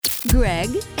Greg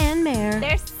and Mare.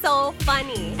 They're so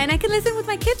funny. And I can listen with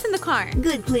my kids in the car.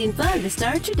 Good, clean fun to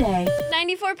start your day.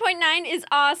 94.9 is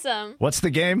awesome. What's the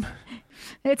game?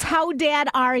 It's How Dad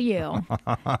Are You?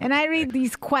 And I read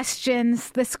these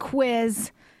questions, this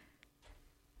quiz.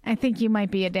 I think you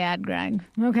might be a dad, Greg.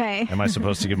 Okay. Am I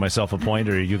supposed to give myself a point,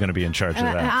 or are you going to be in charge of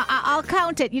that? I'll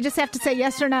count it. You just have to say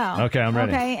yes or no. Okay, I'm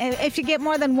ready. Okay. If you get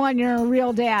more than one, you're a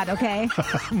real dad, okay?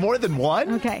 More than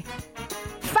one? Okay.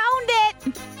 Found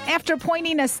it after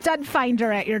pointing a stud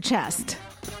finder at your chest.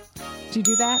 Did you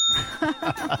do that?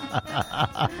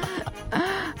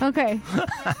 Okay.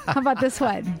 How about this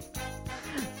one?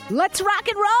 Let's rock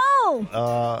and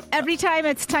roll! Every time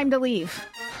it's time to leave.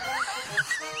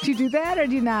 Do you do that or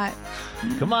do you not?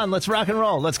 Come on, let's rock and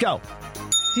roll. Let's go.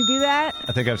 Do you do that?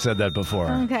 I think I've said that before.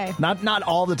 Okay. Not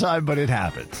all the time, but it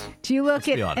happens. Do you look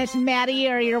be at honest. Maddie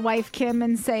or your wife, Kim,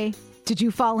 and say, did you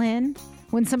fall in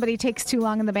when somebody takes too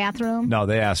long in the bathroom? No,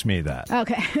 they asked me that.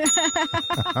 Okay.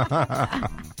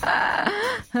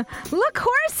 Look,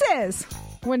 horses!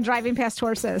 When driving past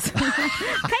horses. Kind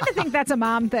of think that's a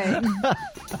mom thing.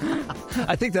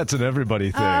 I think that's an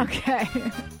everybody thing. Okay.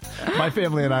 My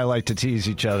family and I like to tease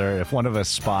each other. If one of us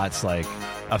spots like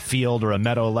a field or a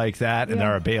meadow like that, and Yeah.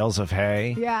 there are bales of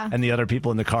hay, Yeah. and the other people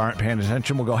in the car aren't paying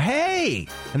attention, we'll go, hey!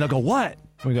 And they'll go, what?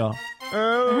 We go,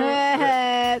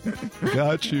 oh,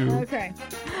 got you. Okay.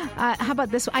 How about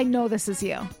this? I know this is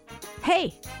you.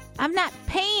 Hey, I'm not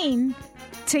paying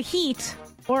to heat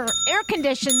or air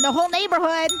condition the whole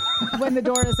neighborhood when the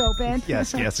door is open.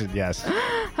 Yes, yes, and yes.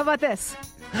 How about this?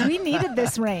 We needed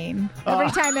this rain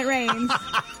every time it rains.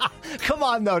 Come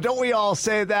on, though. Don't we all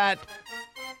say that?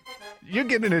 You're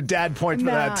getting a dad point for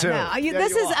that, too. No. Yeah,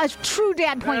 This you is are. a true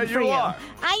dad point Yeah, for you you. are.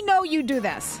 I know you do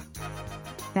this.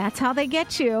 That's how they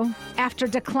get you after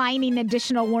declining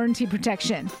additional warranty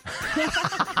protection.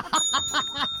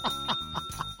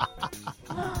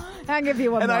 I'll give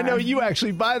you one And more. I know you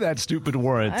actually buy that stupid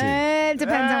warranty. It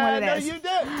depends on what it No, is. you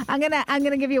do. I'm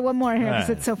gonna give you one more here because All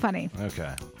right. it's so funny.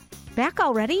 Okay. Back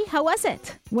already? How was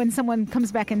it when someone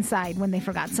comes back inside when they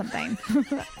forgot something?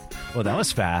 Well, that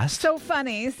was fast. So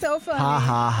funny, so funny. Ha,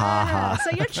 ha, ha, ha. So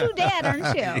you're true dad,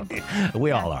 aren't you?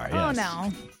 We all are, yes. Oh no.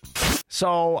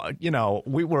 So,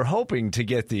 we were hoping to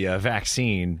get the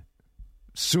vaccine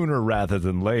sooner rather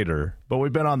than later, but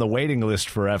we've been on the waiting list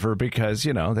forever because,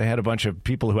 they had a bunch of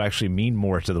people who actually mean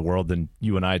more to the world than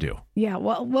you and I do. Yeah,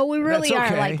 well, we really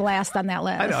That's are okay. last on that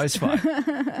list. I know, it's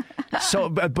fine. So,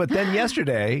 but then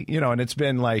yesterday, and it's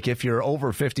been like if you're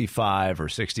over 55 or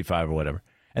 65 or whatever.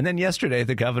 And then yesterday,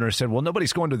 the governor said, well,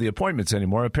 nobody's going to the appointments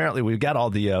anymore. Apparently, we've got all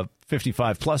the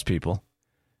 55 plus people.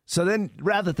 So then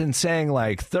rather than saying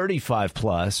like 35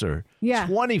 plus or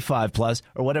 25 plus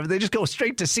or whatever, they just go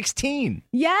straight to 16.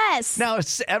 Yes. Now,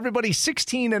 it's everybody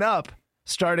 16 and up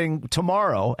starting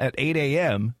tomorrow at 8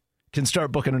 a.m. can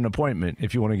start booking an appointment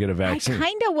if you want to get a I vaccine.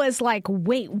 kind of was like,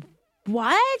 wait,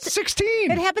 what? 16.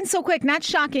 It happened so quick. Not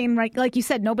shocking. Like you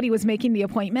said, nobody was making the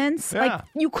appointments. Yeah. Like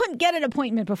you couldn't get an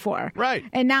appointment before. Right.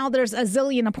 And now there's a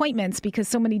zillion appointments because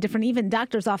so many different, even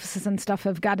doctors' offices and stuff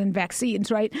have gotten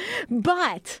vaccines, right?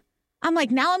 But I'm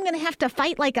like, now I'm going to have to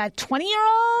fight like a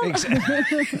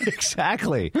 20-year-old?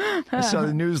 Exactly. I saw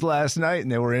the news last night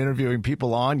and they were interviewing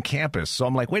people on campus. So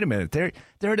I'm like, wait a minute. They're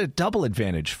at a double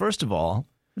advantage. First of all,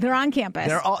 They're on campus.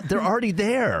 they're already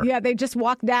there. Yeah, they just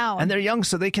walk down. And they're young,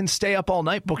 so they can stay up all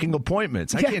night booking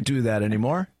appointments. I can't do that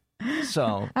anymore.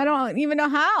 So I don't even know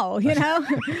how,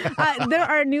 There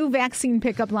are new vaccine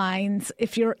pickup lines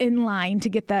if you're in line to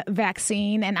get the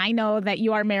vaccine. And I know that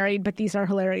you are married, but these are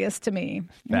hilarious to me.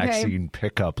 Okay? vaccine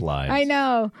pickup lines. I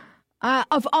know.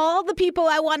 Of all the people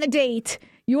I want to date,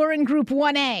 you're in group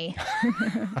 1A.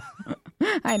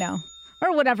 I know.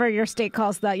 Or whatever your state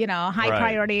calls the, high Right.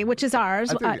 priority, which is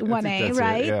ours, I think 1A, that's it,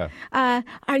 right? yeah.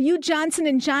 Are you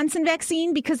Johnson & Johnson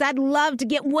vaccine? Because I'd love to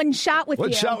get one shot with you.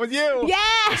 One shot with you. Yeah.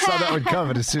 I saw that one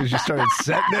coming as soon as you started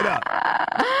setting it up.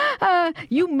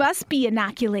 You must be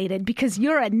inoculated because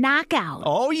you're a knockout.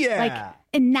 Oh, yeah. Like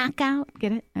a knockout.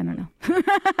 Get it? I don't know.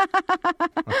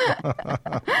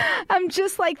 I'm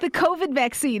just like the COVID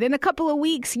vaccine. In a couple of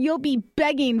weeks, you'll be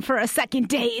begging for a second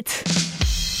date.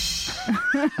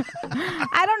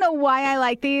 I don't know why I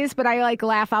like these, but I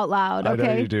laugh out loud. Okay? I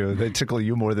know you do. They tickle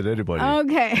you more than anybody.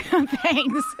 Okay,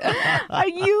 thanks. Are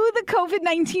you the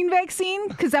COVID-19 vaccine?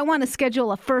 Because I want to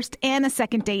schedule a first and a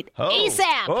second date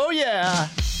ASAP. Oh, yeah.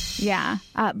 Yeah.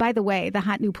 By the way, the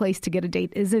hot new place to get a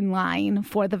date is in line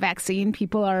for the vaccine.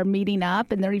 People are meeting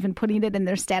up, and they're even putting it in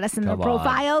their status and their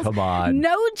profiles. Come on.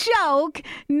 No joke.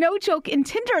 No joke. In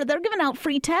Tinder, they're giving out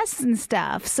free tests and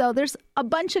stuff. So there's a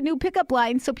bunch of new pickup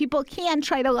lines so people can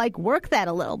try to work that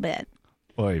a little bit.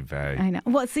 Oy vey. I know.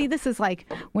 Well, see, this is like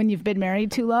when you've been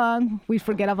married too long, we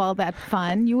forget of all that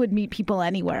fun. You would meet people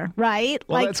anywhere, right?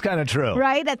 Well, like, that's kind of true.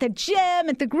 Right? At the gym,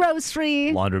 at the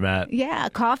grocery. Laundromat. Yeah,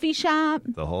 coffee shop.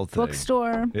 The whole thing.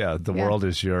 Bookstore. Yeah, the world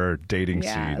is your dating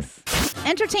scene.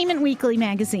 Entertainment Weekly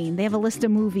magazine. They have a list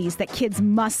of movies that kids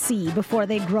must see before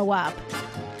they grow up.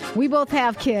 We both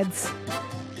have kids.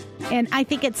 And I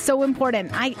think it's so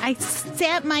important. I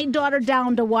sat my daughter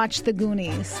down to watch The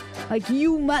Goonies. Like,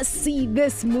 you must see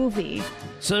this movie.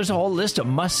 So there's a whole list of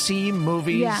must-see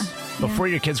movies. Yeah. Before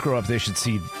your kids grow up, they should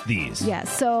see these. Yeah,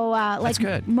 so like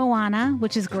good. Moana,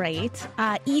 which is great.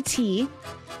 E.T.,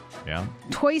 Yeah.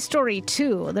 Toy Story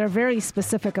 2. They're very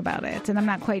specific about it, and I'm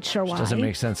not quite sure why. Doesn't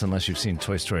make sense unless you've seen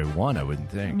Toy Story 1, I wouldn't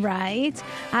think. Right.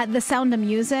 The Sound of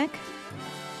Music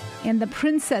and The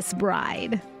Princess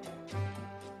Bride.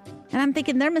 And I'm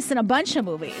thinking they're missing a bunch of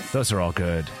movies. Those are all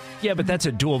good. Yeah, but that's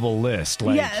a doable list.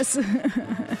 Like, Yes.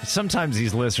 sometimes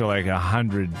these lists are like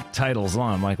 100 titles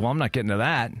long. I'm like, well, I'm not getting to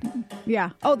that. Yeah.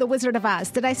 Oh, The Wizard of Oz.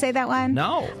 Did I say that one?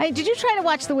 No. Hey, did you try to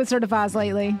watch The Wizard of Oz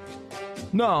lately?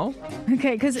 No.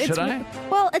 Okay, because it's Should I?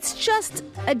 Well, it's just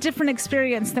a different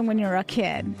experience than when you're a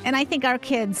kid, and I think our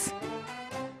kids,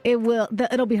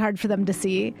 it'll be hard for them to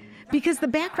see because the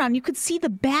background, you could see the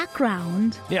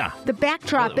background. Yeah. The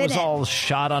backdrop It was in it. all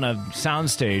shot on a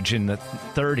soundstage in the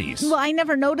 30s. Well, I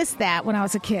never noticed that when I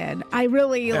was a kid. I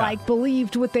really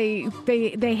believed what they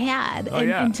had, Oh, and,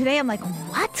 yeah. and today I'm like,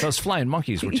 what? Those flying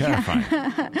monkeys were terrifying.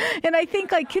 And I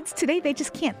think like kids today, they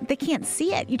can't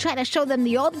see it. You try to show them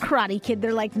the old Karate Kid,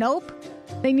 they're like, nope.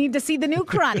 They need to see the new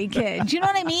Karate Kid. Do you know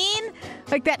what I mean?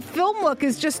 Like that film look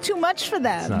is just too much for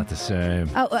them. It's not the same.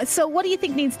 Oh, so what do you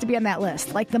think needs to be on that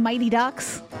list? Like the Mighty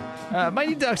Ducks?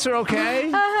 Mighty Ducks are okay.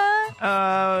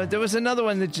 Uh-huh. There was another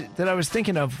one that I was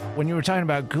thinking of when you were talking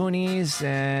about Goonies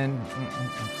and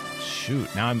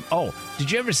shoot. Now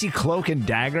did you ever see Cloak and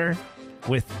Dagger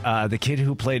with the kid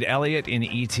who played Elliot in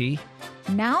E.T.?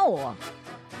 No.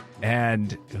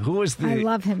 And who was the? I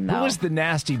love him, though. Who was the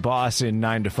nasty boss in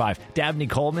 9 to 5? Dabney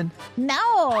Coleman.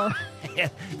 No.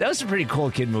 That was a pretty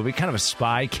cool kid movie, kind of a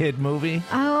spy kid movie.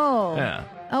 Oh. Yeah.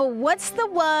 Oh, what's the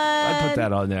one? I'd put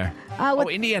that on there.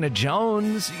 what- Indiana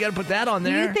Jones. You got to put that on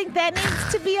Do there. you think that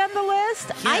needs to be on the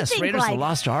list? I Yes, think Raiders of the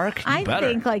Lost Ark. I Better.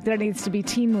 think like there needs to be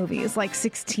teen movies like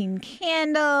 16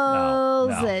 Candles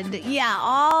No. and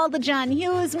all the John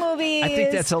Hughes movies. I think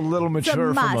that's a little It's a mature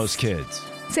for must. most kids.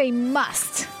 Say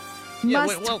must. Yeah,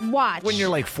 Must watch. When you're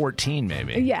like 14,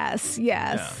 maybe. Yes.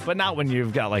 Yeah, but not when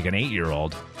you've got like an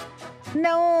 8-year-old,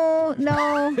 No.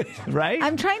 right?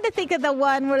 I'm trying to think of the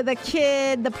one where the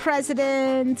kid, the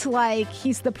president, like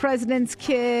he's the president's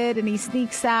kid and he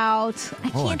sneaks out. I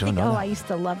can't don't think. know that. I used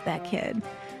to love that kid.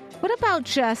 What about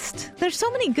there's so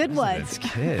many good ones.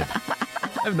 This kid.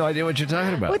 I have no idea what you're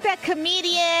talking about. With that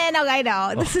comedian. Oh, I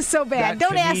know. This is so bad. That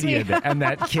Don't ask me. comedian and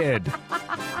that kid.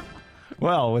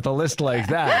 Well, with a list like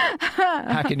that,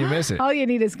 how can you miss it? All you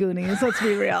need is Goonies. Let's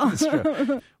be real. It's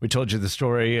true. We told you the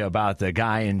story about the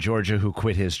guy in Georgia who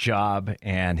quit his job,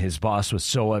 and his boss was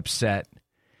so upset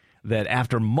that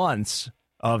after months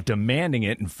of demanding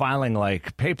it and filing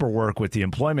like paperwork with the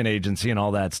employment agency and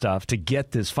all that stuff to get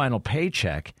this final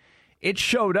paycheck, it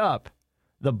showed up.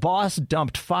 The boss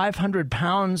dumped 500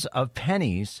 pounds of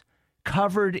pennies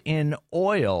covered in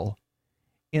oil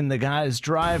in the guy's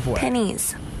driveway.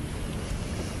 Pennies.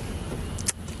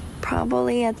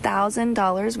 Probably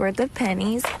 $1,000 worth of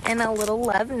pennies and a little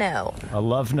love note. A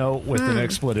love note with an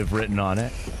expletive written on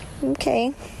it.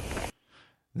 Okay.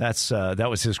 That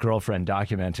was his girlfriend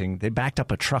documenting. They backed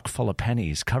up a truck full of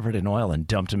pennies covered in oil and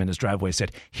dumped them in his driveway.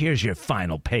 Said, "Here's your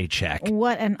final paycheck."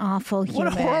 What an awful human. What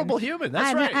a horrible human.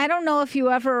 That's right. I don't know if you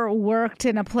ever worked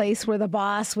in a place where the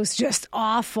boss was just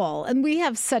awful. And we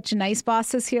have such nice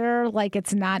bosses here, like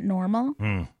it's not normal.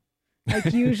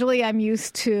 Like usually I'm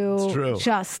used It's true. to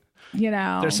just,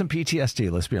 There's some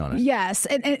PTSD, let's be honest. Yes,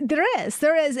 and there is.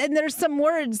 And there's some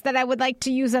words that I would like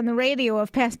to use on the radio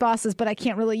of past bosses, but I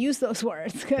can't really use those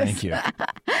words. Thank you.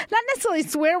 Not necessarily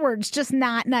swear words, just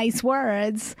not nice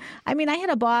words. I mean, I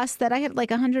had a boss that I had like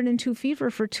 102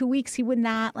 fever for 2 weeks. He would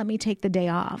not let me take the day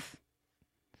off.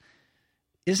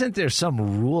 Isn't there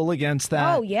some rule against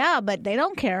that? Oh, yeah, but they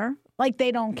don't care. Like,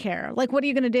 they don't care. Like, what are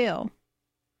you going to do?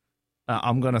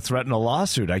 I'm going to threaten a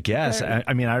lawsuit, I guess. Sure.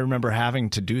 I mean, I remember having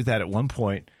to do that at one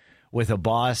point with a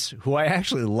boss who I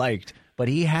actually liked, but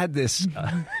he had this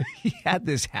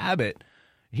habit.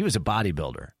 He was a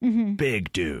bodybuilder,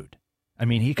 big dude. I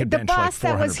mean, he could The bench like boss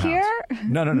 400 that was pounds. here?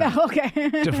 No. No, okay.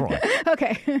 Different one.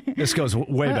 Okay. This goes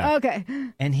way back. Okay.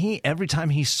 And every time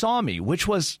he saw me, which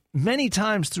was many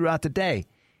times throughout the day,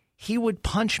 he would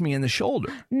punch me in the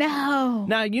shoulder. No.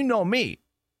 Now, you know me.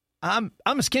 I'm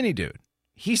a skinny dude.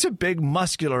 He's a big,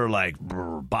 muscular, like,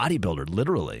 bodybuilder,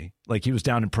 literally. Like, he was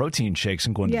down in protein shakes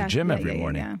and going to the gym every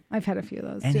morning. Yeah, I've had a few of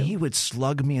those, and too. he would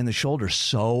slug me in the shoulder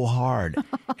so hard,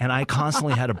 and I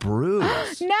constantly had a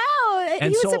bruise. No, And he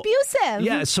was so- abusive.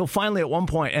 Yeah, so finally at one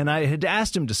point, and I had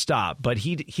asked him to stop, but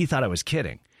he thought I was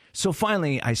kidding. So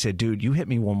finally I said, dude, you hit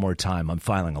me one more time, I'm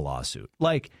filing a lawsuit.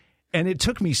 Like, and it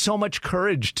took me so much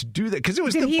courage to do that, because it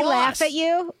was Did the he boss. laugh at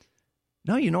you?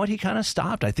 No, you know what? He kind of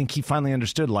stopped. I think he finally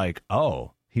understood, like,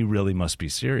 oh, he really must be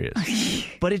serious.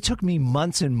 But it took me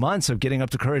months and months of getting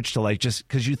up the courage to, like, just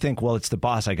because you think, well, it's the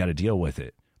boss, I got to deal with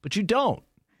it. But you don't.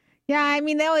 Yeah, I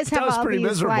mean, they always That have was all pretty these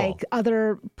miserable. like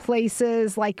other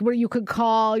places, like where you could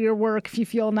call your work if you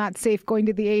feel not safe going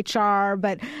to the HR.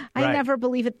 But I Right. never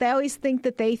believe it. They always think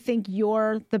that they think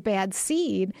you're the bad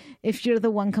seed if you're the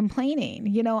one complaining.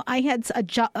 You know, I had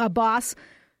a boss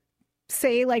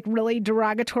say like really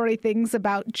derogatory things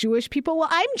about Jewish people. Well,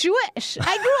 I'm Jewish.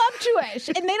 I grew up Jewish,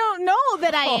 and they don't know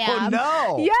that I am.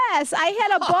 Oh, no. Yes, I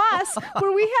had a boss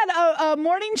where we had a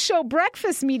morning show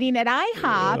breakfast meeting at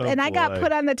IHOP, Oh, and I got boy.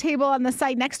 put on the table on the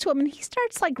side next to him, and he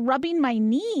starts like rubbing my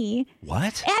knee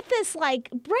What? at this like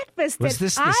breakfast Was at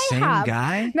this the IHOP. same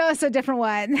guy? No, it's a different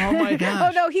one. Oh, my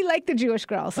gosh. Oh no, he liked the Jewish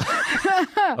girls.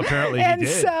 Apparently he and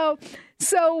did.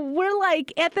 so we're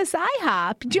like at this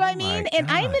IHOP. Do you know what I Oh, my mean?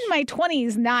 And I'm in gosh. my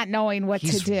 20s not knowing what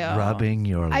He's to do. rubbing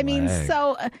your I mean, leg.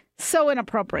 so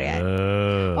inappropriate.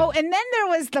 Oh, and then there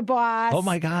was the boss. Oh,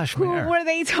 my gosh, Mare. where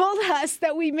they told us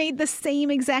that we made the same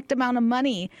exact amount of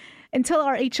money until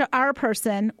our HR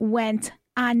person went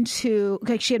on to,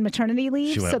 like, she had maternity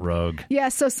leave. She went rogue. Yeah,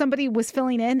 so somebody was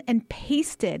filling in and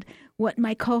pasted what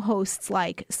my co-host's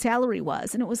like salary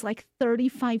was, and it was like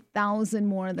 $35,000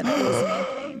 more than I was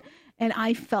making. And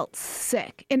I felt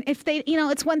sick. And if they, you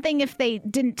know, it's one thing if they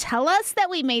didn't tell us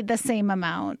that we made the same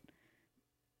amount,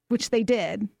 which they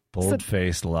did.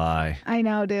 Bold-faced lie. I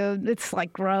know, dude. It's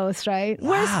like gross, right?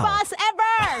 Worst Wow. boss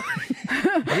ever.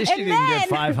 At least you And didn't get then-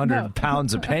 500 No.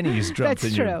 pounds of pennies dropped That's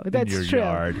in true. your, That's in your true.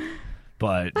 yard.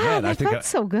 But, Oh, man, I that think... felt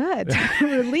so good to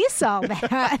release all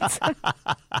that.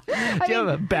 Do you have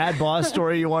a bad boss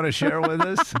story you want to share with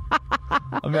us? I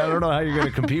mean, I don't know how you're going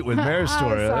to compete with Mare's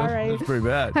story. sorry. That's pretty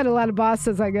bad. Had a lot of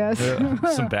bosses, I guess.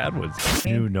 Some bad ones. I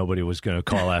knew nobody was going to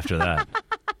call after that.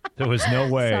 There was no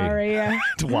way. Sorry.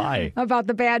 Why? About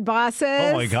the bad bosses.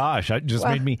 Oh my gosh! It just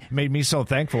made me so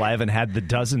thankful. I haven't had the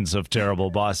dozens of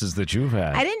terrible bosses that you've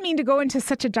had. I didn't mean to go into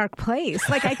such a dark place.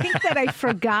 Like, I think that I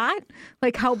forgot,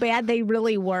 like, how bad they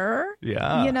really were.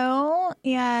 Yeah. You know?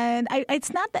 And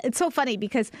it's not that, it's so funny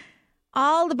because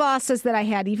all the bosses that I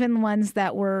had, even ones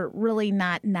that were really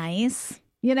not nice,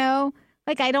 you know,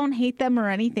 like, I don't hate them or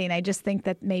anything. I just think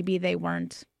that maybe they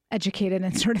weren't educated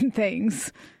in certain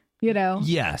things, you know?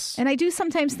 Yes. And I do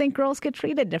sometimes think girls get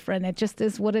treated different. It just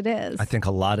is what it is. I think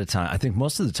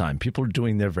most of the time, people are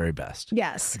doing their very best.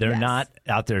 Yes. They're yes. not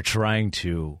out there trying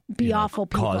to Be awful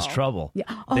people. cause trouble. Yeah.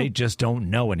 Oh. They just don't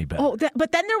know any better. Oh,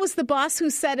 but then there was the boss who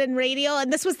said in radio,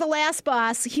 and this was the last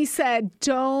boss, he said,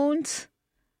 don't,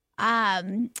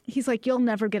 he's like, you'll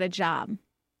never get a job.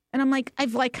 And I'm like,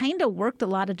 I've like kind of worked a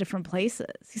lot of different places.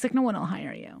 He's like, no one will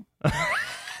hire you.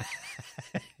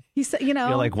 He said, you know.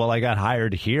 You're like, well, I got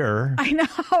hired here. I know.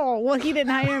 Well, he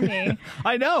didn't hire me.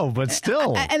 I know, but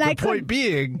still, And the I point couldn't-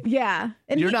 being, Yeah.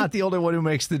 And you're he- not the only one who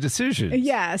makes the decisions.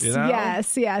 Yes, you know?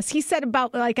 yes. He said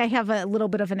about, like, I have a little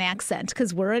bit of an accent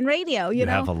because we're in radio, you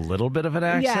know. have a little bit of an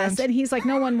accent? Yes, and he's like,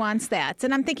 no one wants that.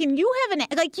 And I'm thinking, you have you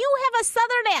have a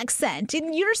Southern accent,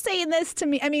 and you're saying this to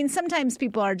me. I mean, sometimes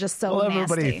people are just so Well, nasty.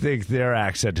 everybody thinks their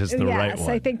accent is the right one. Yes,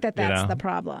 I think that you that's know? the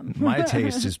problem. My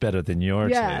taste is better than your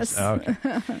Yes. taste. Okay.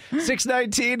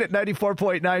 619 at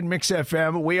 94.9 Mix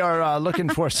FM. We are looking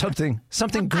for something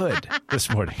good this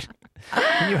morning.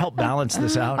 Can you help balance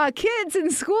this out? Kids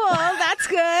in school, that's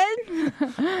good.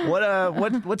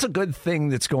 What's a good thing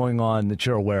that's going on that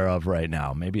you're aware of right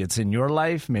now? Maybe it's in your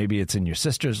life. Maybe it's in your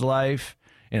sister's life.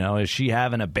 You know, is she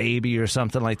having a baby or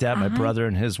something like that? My brother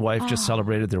and his wife just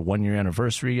celebrated their 1-year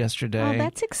anniversary yesterday. Oh,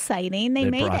 that's exciting. They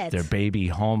made brought it. their baby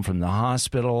home from the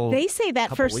hospital. They say that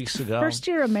couple weeks ago. first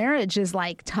year of marriage is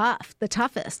like tough, the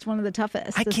toughest, one of the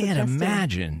toughest. I is the can't testing.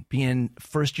 imagine being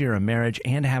first year of marriage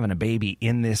and having a baby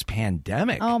in this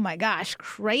pandemic. Oh my gosh,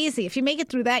 crazy. If you make it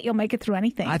through that, you'll make it through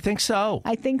anything. I think so.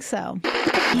 I think so.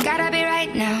 Gotta be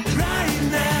right now. I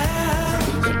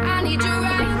need you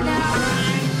right now.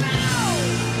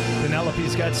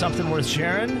 Penelope's got something worth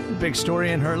sharing. Big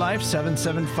story in her life,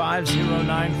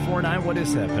 775-0949. What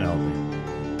is that,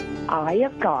 Penelope? I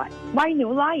have got my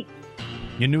new life.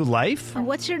 Your new life?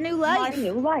 What's your new My life?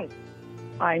 new life.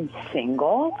 I'm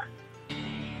single,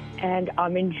 and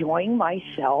I'm enjoying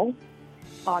myself.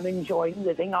 I'm enjoying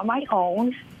living on my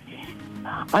own.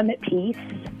 I'm at peace.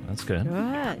 That's good.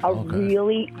 Good. A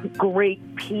really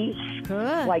great peace.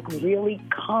 Good. Like really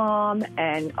calm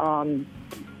and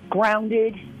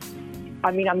grounded.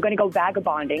 I mean, I'm going to go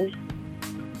vagabonding.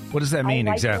 What does that mean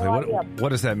like exactly? the idea. What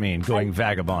does that mean, going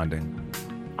vagabonding?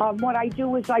 What I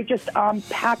do is I just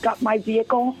pack up my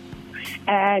vehicle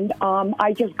and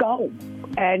I just go.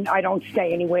 And I don't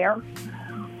stay anywhere.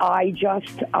 I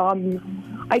just,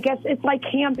 I guess it's like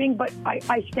camping, but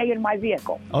I stay in my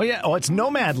vehicle. Oh, yeah. Oh, it's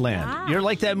Nomadland. Wow. You're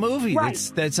like that movie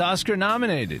Right. that's Oscar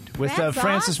nominated with That's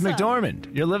Frances awesome.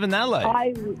 McDormand. You're living that life.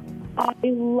 I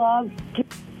love doing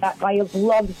that. I have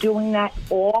loved doing that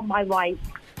all my life.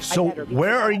 So I better be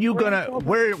where are doing you that. going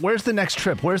to, where's the next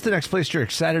trip? Where's the next place you're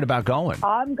excited about going?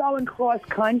 I'm going cross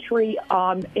country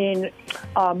in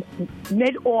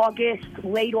mid-August,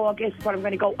 late August, but I'm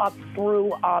going to go up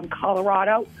through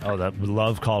Colorado, Oh,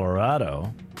 love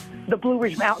Colorado. the Blue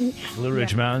Ridge Mountains. Blue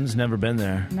Ridge Mountains, never been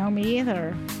there. No, me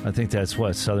either. I think that's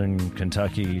what, southern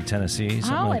Kentucky, Tennessee,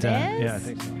 something Oh, like it that. is? Yeah, I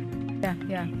think so.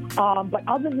 Yeah. But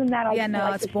other than that, I Yeah, no,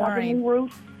 like it's the boring. southern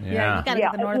route. Yeah, you gotta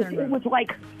Yeah, go the northern it route. was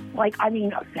like I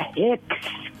mean, the Hicks.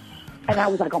 And I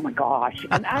was like, oh my gosh.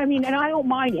 And I mean, and I don't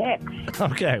mind Hicks.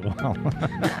 Okay, well.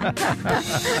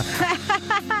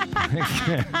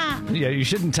 Yeah, you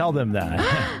shouldn't tell them that.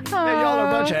 Hey, y'all are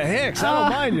a bunch of hicks. I don't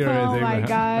mind you or Oh anything. my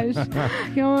gosh.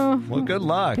 You know, Well, good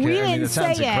luck. we I mean, didn't it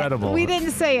sounds say incredible. it. We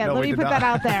didn't say it. No, Let we me did put that not.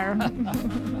 out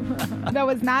there. That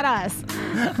was not us.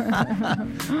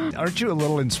 Aren't you a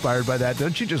little inspired by that?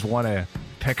 Don't you just want to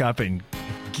pick up and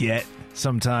get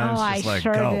sometimes? Oh, I just like,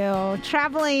 sure go. do.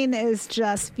 Traveling is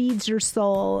just feeds your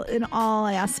soul in all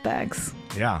aspects,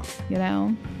 Yeah. you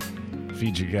know?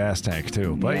 Feed your gas tank,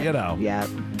 too. But, Yeah. you know. Yeah.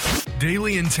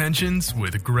 Daily Intentions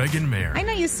with Greg and Mare. I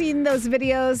know you've seen those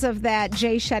videos of that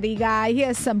Jay Shetty guy. He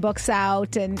has some books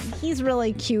out, and he's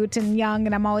really cute and young,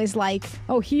 and I'm always like,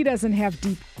 oh, he doesn't have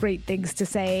deep, great things to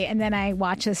say. And then I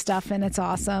watch his stuff, and it's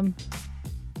awesome.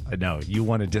 I know. You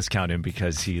want to discount him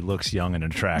because he looks young and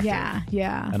attractive.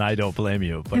 Yeah. And I don't blame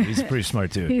you, but he's a pretty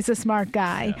smart dude. He's a smart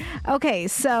guy. Yeah. Okay,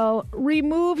 so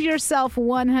remove yourself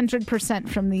 100%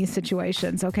 from these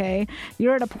situations, okay?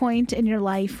 You're at a point in your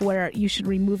life where you should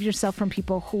remove yourself from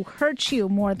people who hurt you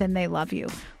more than they love you,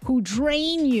 who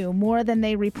drain you more than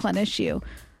they replenish you,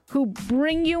 who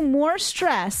bring you more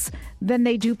stress than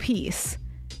they do peace,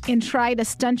 and try to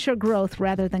stunt your growth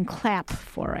rather than clap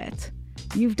for it.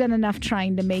 You've done enough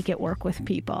trying to make it work with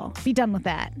people. Be done with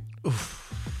that.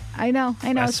 Oof. I know.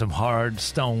 That's some hard,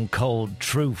 stone cold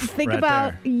truth. Think right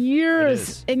about there.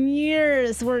 years and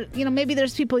years where, maybe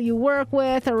there's people you work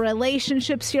with or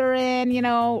relationships you're in,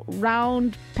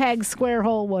 round peg, square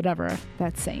hole, whatever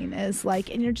that saying is. Like,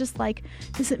 and you're just like,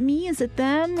 is it me? Is it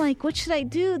them? Like, what should I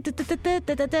do?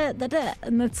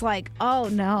 And it's like, oh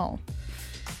no.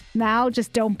 Now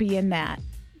just don't be in that.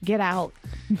 Get out.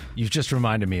 You've just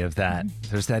reminded me of that.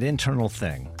 There's that internal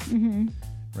thing,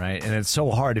 right? And it's so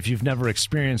hard if you've never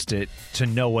experienced it to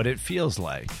know what it feels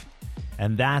like.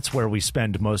 And that's where we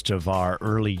spend most of our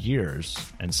early years,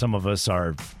 and some of us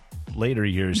our later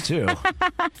years too,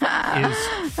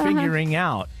 is figuring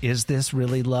out, is this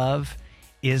really love?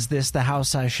 Is this the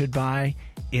house I should buy?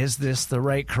 Is this the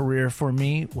right career for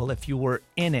me? Well, if you were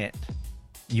in it,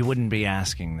 you wouldn't be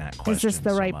asking that question. Is this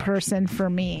the so right much. person for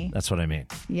me? That's what I mean.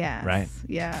 Yes. Right?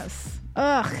 Yes.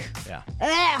 Ugh. Yeah.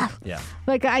 Ugh. Yeah.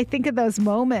 Like, I think of those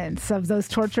moments, of those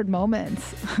tortured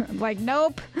moments. Like,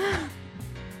 nope.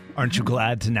 Aren't you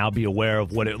glad to now be aware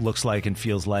of what it looks like and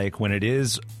feels like when it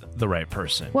is the right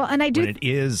person? Well, and I do. When it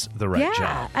is the right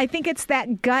job. I think it's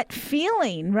that gut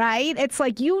feeling, right? It's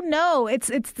like,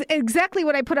 it's exactly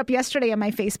what I put up yesterday on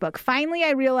my Facebook. Finally,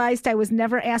 I realized I was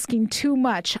never asking too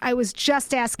much. I was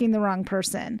just asking the wrong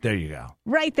person. There you go.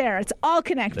 Right there. It's all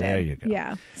connected. There you go.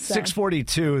 Yeah. So.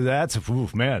 642, that's,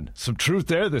 man, some truth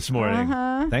there this morning.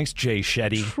 Thanks, Jay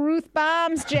Shetty. Truth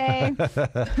bombs, Jay.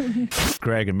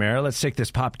 Greg and Mara, let's take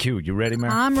this pop cue. You ready,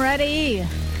 Mara? I'm ready.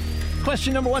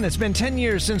 Question number 1. It's been 10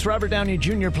 years since Robert Downey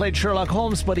Jr. played Sherlock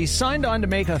Holmes, but he signed on to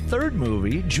make a third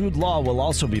movie. Jude Law will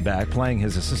also be back playing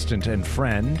his assistant and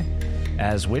friend.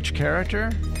 As which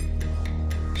character?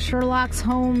 Sherlock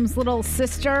Holmes' little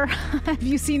sister. Have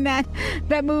you seen that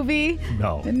movie?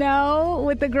 No. No?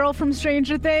 With the girl from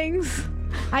Stranger Things?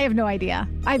 I have no idea.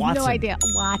 I have no Watson. idea.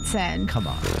 Watson.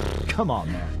 Come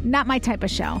on, man. Not my type of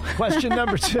show. Question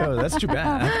number 2. That's too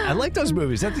bad. I like those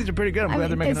movies. These are pretty good. I'm glad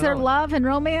they're making is there another one. love and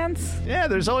romance? Yeah,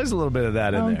 there's always a little bit of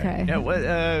that in Okay. there.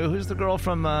 Yeah, who's the girl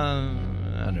from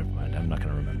Never mind. I'm not going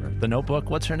to remember. The Notebook.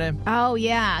 What's her name? Oh,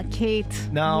 yeah. Kate.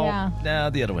 No. Yeah. No,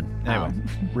 the other one. Anyway,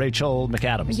 Rachel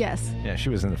McAdams. Yes. Yeah, she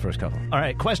was in the first couple. All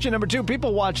right, question number 2.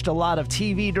 People watched a lot of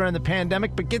TV during the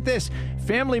pandemic, but get this.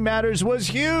 Family Matters was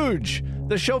huge.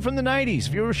 The show from the 90s.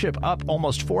 Viewership up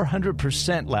almost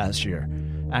 400% last year.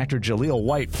 Actor Jaleel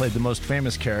White played the most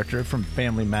famous character from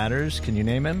Family Matters. Can you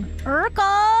name him?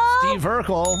 Urkel. Steve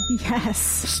Urkel. Yes.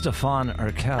 Stefan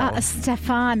Urkel.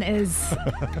 Stefan is,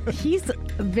 he's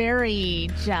very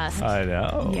just. I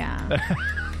know. Yeah.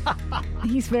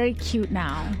 He's very cute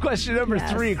now. Question number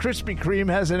 3. Krispy Kreme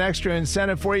has an extra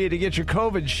incentive for you to get your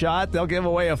COVID shot. They'll give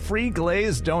away a free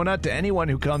glazed donut to anyone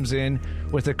who comes in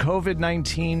with a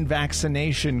COVID-19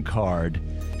 vaccination card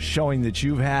showing that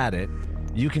you've had it.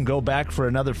 You can go back for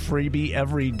another freebie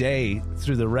every day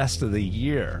through the rest of the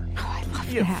year. Oh, I love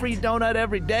You that. get a free donut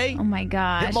every day. Oh, my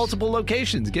gosh. Get multiple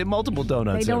locations. Get multiple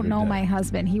donuts They don't every know day. my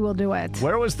husband. He will do it.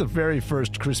 Where was the very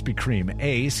first Krispy Kreme?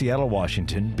 A, Seattle,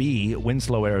 Washington. B,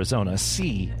 Winslow, Arizona.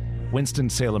 C,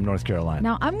 Winston-Salem, North Carolina.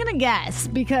 Now, I'm going to guess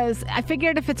because I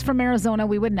figured if it's from Arizona,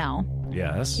 we would know.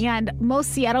 Yes. And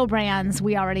most Seattle brands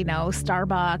we already know,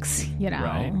 Starbucks, you know,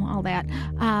 Right. all that.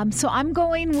 So I'm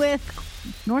going with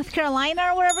North Carolina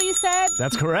or wherever you said.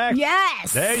 That's correct.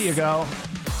 Yes. There you go.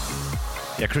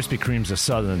 Yeah, Krispy Kreme's a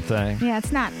southern thing. Yeah,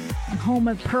 it's not home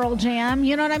of Pearl Jam.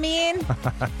 You know what I mean?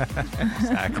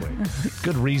 Exactly.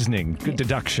 Good reasoning. Good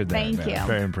deduction there. Thank man. you.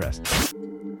 Very impressed.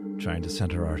 Trying to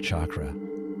center our chakra.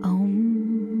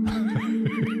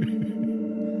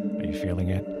 Are you feeling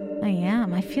it? I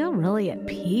am. I feel really at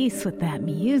peace with that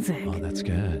music. Oh, that's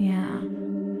good. Yeah.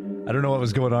 I don't know what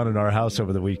was going on in our house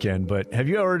over the weekend, but have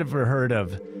you ever heard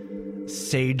of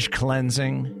sage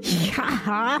cleansing?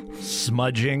 Yeah.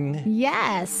 Smudging?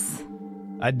 Yes.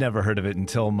 I'd never heard of it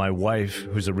until my wife,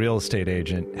 who's a real estate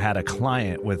agent, had a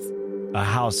client with a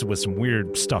house with some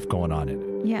weird stuff going on in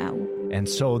it. Yeah. And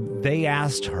so they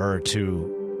asked her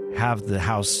to have the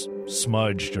house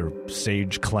smudged or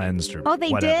sage cleansed or Oh, they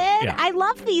whatever. did? Yeah. I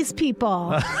love these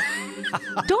people.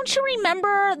 Don't you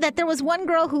remember that there was one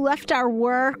girl who left our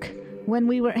work when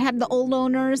we had the old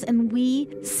owners and we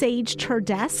saged her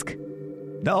desk?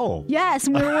 No. Yes,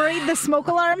 and we were worried the smoke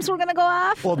alarms were going to go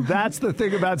off. Well, that's the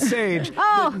thing about sage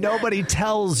Oh. that nobody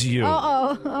tells you.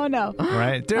 Oh no.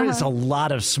 Right? There is a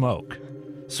lot of smoke.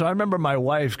 So I remember my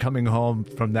wife coming home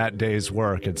from that day's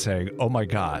work and saying, oh my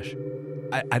gosh,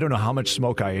 I don't know how much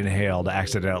smoke I inhaled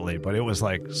accidentally, but it was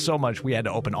like so much. We had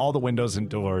to open all the windows and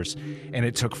doors, and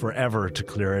it took forever to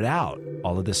clear it out,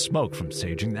 all of this smoke from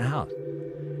saging the house.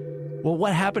 Well,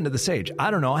 what happened to the sage?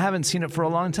 I don't know. I haven't seen it for a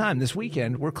long time. This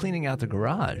weekend, we're cleaning out the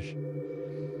garage,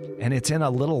 and it's in a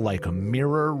little like a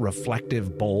mirror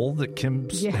reflective bowl that Kim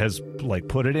has like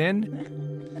put it in.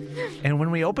 And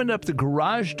when we opened up the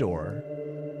garage door,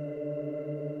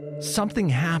 something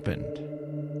happened.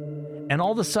 And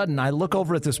all of a sudden, I look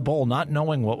over at this bowl, not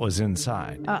knowing what was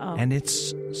inside. Uh-oh. And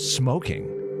it's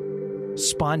smoking.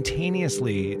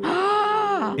 Spontaneously,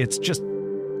 it's just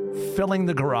filling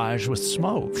the garage with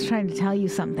smoke. I was trying to tell you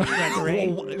something,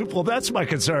 Gregory. Well, that's my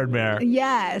concern, Mare.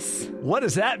 Yes. What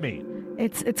does that mean?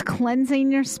 It's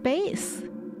cleansing your space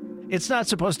It's not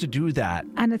supposed to do that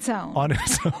on its own. on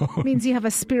its own. It means you have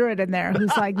a spirit in there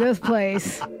who's like, this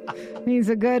place needs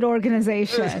a good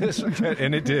organization.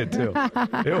 And it did, too.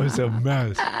 It was a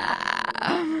mess.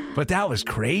 But that was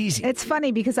crazy. It's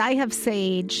funny because I have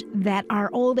sage that our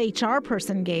old HR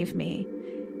person gave me,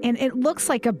 and it looks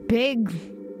like a big,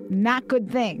 not good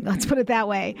thing, let's put it that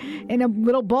way, in a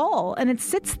little bowl, and it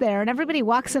sits there, and everybody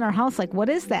walks in our house like, what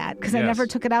is that? Because I Yes. never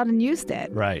took it out and used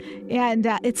it. Right. And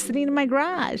it's sitting in my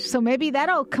garage, so maybe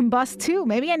that'll combust too.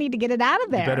 Maybe I need to get it out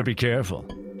of there. You better be careful.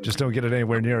 Just don't get it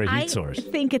anywhere near a heat I source.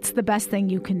 think it's the best thing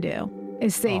you can do.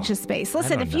 Is sage the space.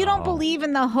 Listen, don't if you don't know. believe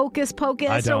in the hocus I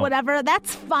pocus or don't. whatever,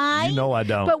 that's fine. You know I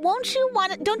don't. But don't you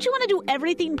want to do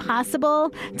everything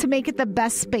possible to make it the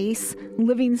best space,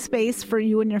 living space for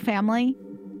you and your family?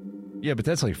 Yeah, but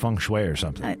that's like feng shui or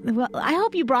something. Well, I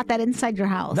hope you brought that inside your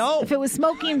house. No. If it was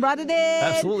smoking, brought it in.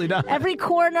 Absolutely not. Every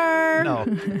corner. No.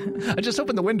 I just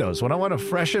open the windows. When I want to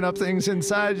freshen up things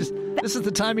inside, this is the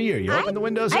time of year. You open the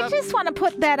windows I up. just want to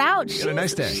put that out. Get a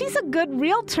nice day. She's a good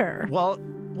realtor. Well,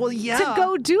 yeah. To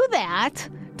go do that.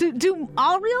 Do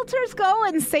all realtors go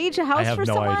and sage a house I have for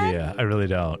no someone? idea. I really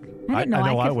don't. I didn't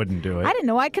know I could- wouldn't do it. I didn't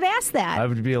know I could ask that. I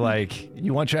would be like,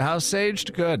 you want your house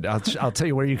saged? Good. I'll tell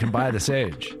you where you can buy the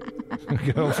sage.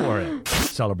 Go for it.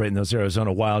 Celebrating those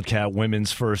Arizona Wildcat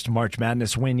women's first March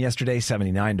Madness win yesterday,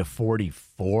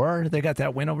 79-44. They got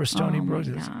that win over Stony Brook.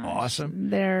 It's awesome.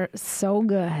 They're so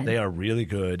good. They are really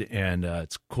good, and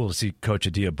it's cool to see Coach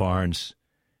Adia Barnes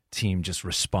team just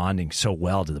responding so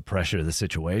well to the pressure of the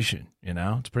situation. You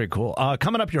know, it's pretty cool.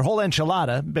 Coming up, your whole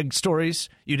enchilada, big stories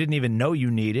you didn't even know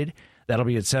you needed. That'll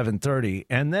be at 7:30.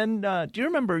 And then, do you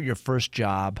remember your first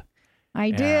job?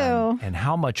 I do. And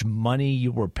how much money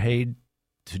you were paid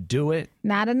to do it?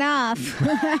 Not enough.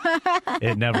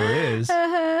 It never is.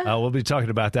 We'll be talking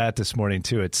about that this morning,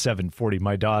 too, at 7:40.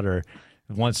 My daughter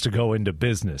wants to go into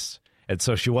business, and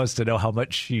so she wants to know how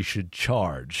much she should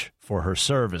charge for her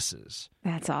services.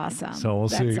 That's awesome. So we'll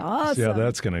see how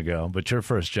that's going to go. But your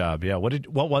first job, yeah.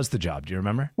 What was the job? Do you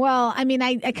remember? Well, I mean,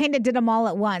 I kind of did them all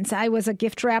at once. I was a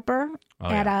gift wrapper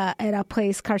at a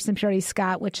place, Carson Purity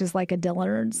Scott, which is like a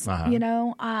Dillard's, you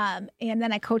know. And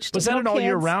then I coached. Was that an all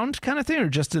year round kind of thing, or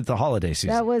just at the holiday season?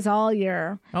 That was all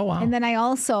year. Oh wow! And then I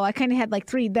kind of had like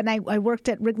 3. Then I worked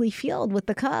at Wrigley Field with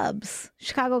the Cubs,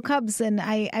 Chicago Cubs, and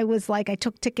I was like, I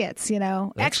took tickets. You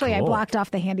know, That's actually, cool. I blocked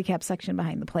off the handicap section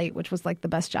behind the plate, which was like the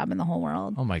best job in the whole world.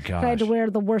 Oh my gosh! But I had to wear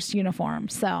the worst uniform.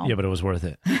 So yeah, but it was worth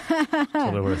it.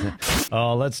 Totally worth it.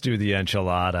 Oh, let's do the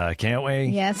enchilada, can't we?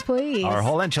 Yes, please. Our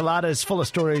whole enchilada is full of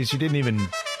stories you didn't even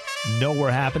know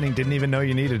were happening, didn't even know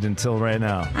you needed until right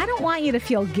now. I don't want you to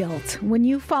feel guilt when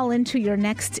you fall into your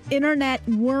next internet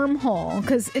wormhole,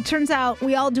 because it turns out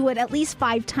we all do it at least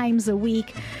 5 times a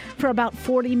week for about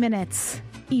 40 minutes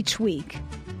each week.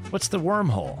 What's the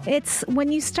wormhole? It's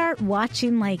when you start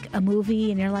watching like a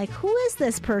movie and you're like, who is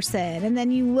this person? And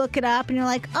then you look it up and you're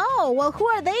like, oh, well, who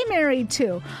are they married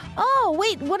to? Oh,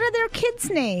 wait, what are their kids'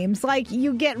 names? Like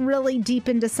you get really deep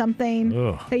into something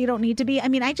that you don't need to be. I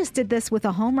mean, I just did this with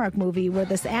a Hallmark movie where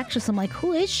this actress, I'm like,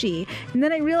 who is she? And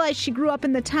then I realized she grew up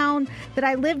in the town that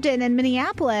I lived in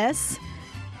Minneapolis.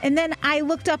 And then I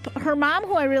looked up her mom,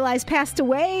 who I realized passed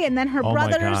away, and then her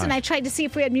brothers, and I tried to see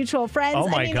if we had mutual friends. Oh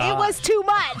my It was too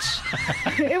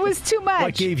much. It was too much.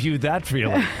 What gave you that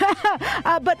feeling?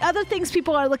 But other things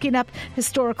people are looking up,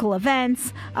 historical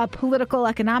events, political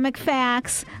economic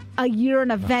facts, a year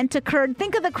an event occurred.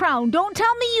 Think of The Crown. Don't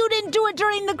tell me you didn't do it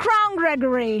during The Crown,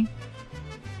 Gregory.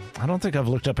 I don't think I've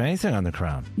looked up anything on The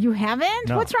Crown. You haven't?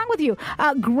 No. What's wrong with you?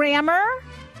 Grammar.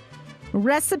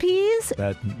 Recipes.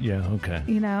 Okay.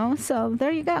 You know, so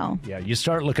there you go. Yeah, you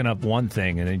start looking up one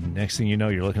thing, and then next thing you know,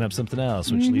 you're looking up something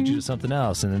else, which leads you to something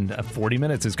else, and then 40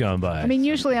 minutes is going by. I mean,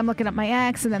 usually I'm looking at my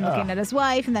ex, and then looking at his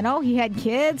wife, and then, he had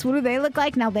kids. What do they look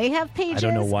like? Now they have pages. I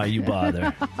don't know why you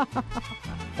bother.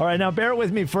 All right, now bear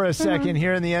with me for a second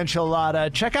here in the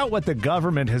enchilada. Check out what the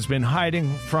government has been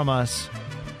hiding from us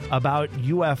about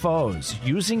UFOs.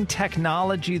 Using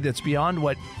technology that's beyond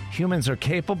what humans are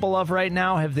capable of right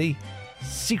now. Have they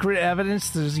secret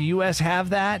evidence? Does the U.S. have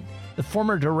that? The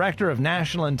former director of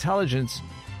national intelligence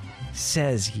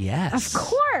says yes. Of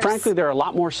course. Frankly, there are a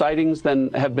lot more sightings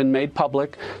than have been made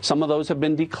public. Some of those have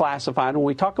been declassified. When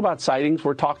we talk about sightings,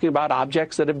 we're talking about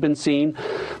objects that have been seen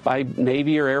by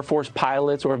Navy or Air Force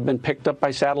pilots or have been picked up by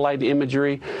satellite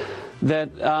imagery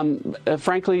that,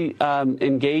 frankly,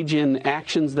 engage in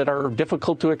actions that are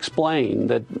difficult to explain,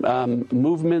 that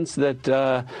movements that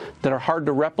are hard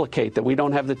to replicate, that we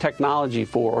don't have the technology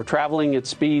for, or traveling at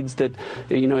speeds that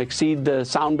exceed the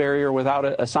sound barrier without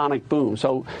a sonic boom.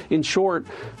 So, in short,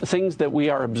 things that we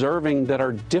are observing that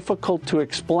are difficult to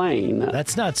explain.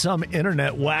 That's not some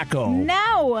internet wacko.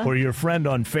 No. Or your friend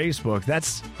on Facebook.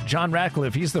 That's John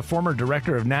Ratcliffe. He's the former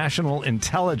director of national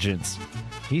intelligence.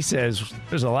 He says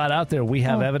there's a lot out there we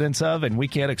have evidence of, and we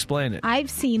can't explain it. I've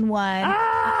seen one,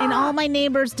 and all my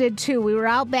neighbors did too. We were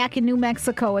out back in New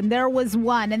Mexico, and there was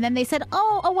one. And then they said,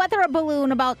 a weather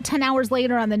balloon about 10 hours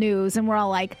later on the news. And we're all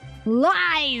like,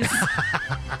 lies.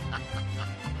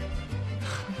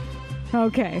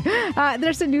 Okay.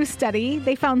 There's a new study.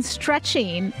 They found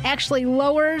stretching actually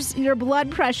lowers your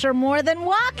blood pressure more than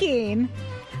walking.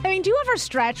 I mean, do you ever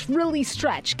stretch, really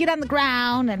stretch? Get on the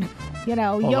ground and, yoga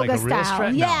like a real style.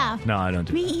 stretch? Yeah. No, I don't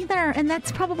do Me that. either. And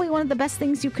that's probably one of the best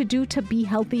things you could do to be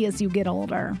healthy as you get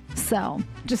older. So,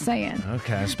 just saying.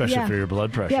 Okay, especially for your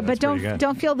blood pressure. Yeah, but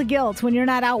don't feel the guilt when you're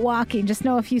not out walking. Just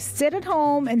know if you sit at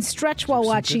home and stretch while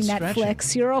watching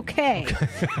Netflix, you're okay.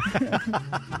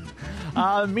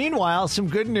 Meanwhile, some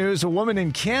good news. A woman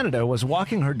in Canada was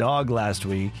walking her dog last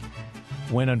week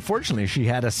when, unfortunately, she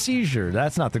had a seizure.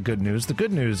 That's not the good news. The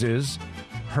good news is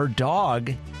her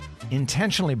dog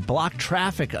intentionally blocked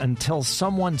traffic until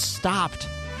someone stopped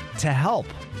to help.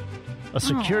 A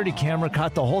security camera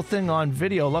caught the whole thing on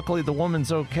video. Luckily, the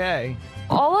woman's okay.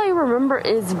 All I remember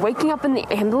is waking up in the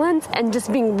ambulance and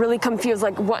just being really confused,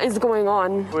 like, what is going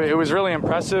on? It was really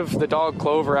impressive. The dog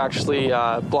Clover actually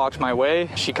blocked my way.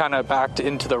 She kind of backed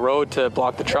into the road to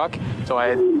block the truck. So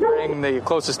I rang the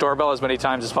closest doorbell as many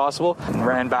times as possible and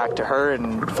ran back to her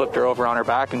and flipped her over on her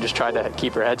back and just tried to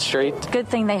keep her head straight. Good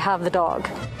thing they have the dog.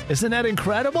 Isn't that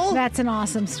incredible? That's an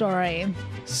awesome story.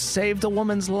 Saved a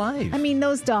woman's life. I mean,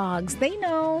 those dogs, they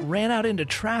know. Ran out into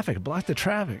traffic, blocked the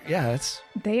traffic. Yeah,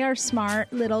 They are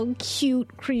smart, little,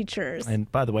 cute creatures.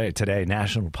 And by the way, today,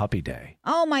 National Puppy Day.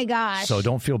 Oh, my gosh. So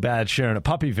don't feel bad sharing a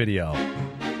puppy video.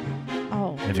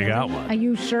 Oh. If you got one. Are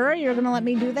you sure you're going to let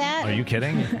me do that? Are you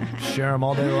kidding? Share them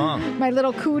all day long. My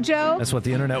little Cujo? That's what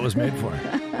the internet was made for.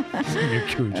 Your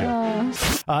Cujo.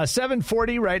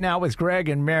 7:40 right now with Greg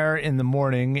and Mare in the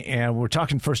morning, and we're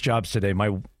talking first jobs today. My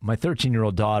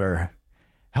 13-year-old daughter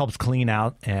helped clean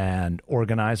out and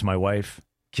organize my wife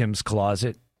Kim's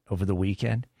closet over the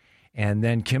weekend, and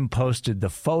then Kim posted the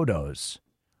photos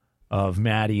of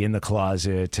Maddie in the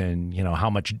closet and, you know, how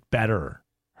much better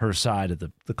her side of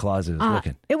the closet is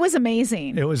looking. It was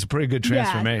amazing. It was a pretty good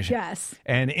transformation. Yes.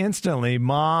 And instantly,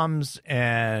 moms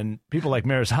and people like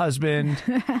Mare's husband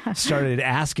started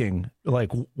asking,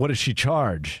 like, what does she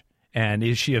charge? And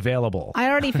is she available? I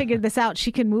already figured this out.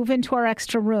 She can move into our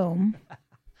extra room.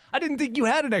 I didn't think you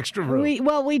had an extra room.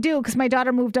 We do, because my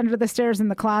daughter moved under the stairs in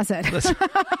the closet.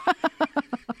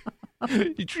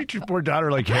 You treat your poor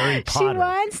daughter like Harry Potter. She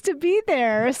wants to be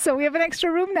there, so we have an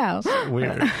extra room now.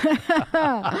 Weird.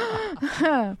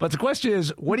 But the question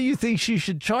is, what do you think she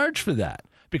should charge for that?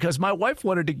 Because my wife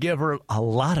wanted to give her a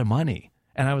lot of money.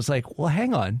 And I was like, well,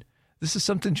 hang on. This is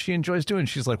something she enjoys doing.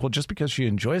 She's like, well, just because she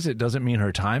enjoys it doesn't mean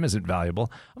her time isn't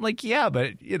valuable. I'm like, yeah,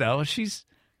 but, you know, she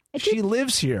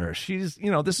lives here. She's,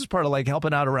 you know, this is part of like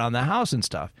helping out around the house and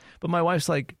stuff. But my wife's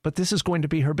like, but this is going to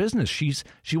be her business.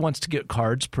 She wants to get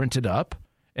cards printed up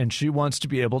and she wants to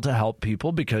be able to help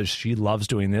people because she loves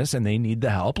doing this and they need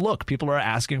the help. Look, people are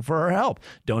asking for her help.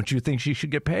 Don't you think she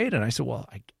should get paid? And I said, well,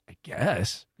 I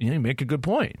guess. You make a good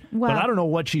point. Well, but I don't know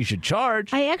what she should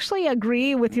charge. I actually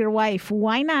agree with your wife.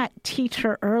 Why not teach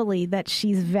her early that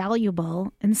she's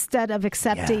valuable instead of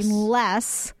accepting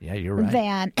less you're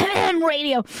right. than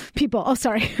radio people? Oh,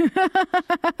 sorry.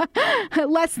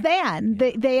 Less than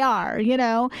they are, you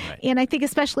know? Right. And I think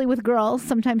especially with girls,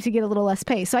 sometimes you get a little less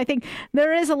pay. So I think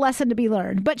there is a lesson to be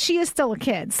learned. But she is still a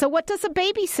kid. So what does a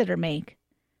babysitter make?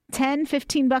 $10,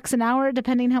 $15 an hour,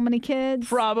 depending how many kids?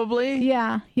 Probably.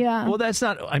 Yeah. Well, that's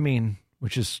not, I mean,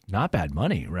 which is not bad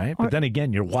money, right? But then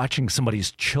again, you're watching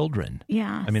somebody's children.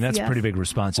 Yeah. I mean, that's a pretty big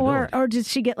responsibility. Or did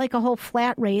she get like a whole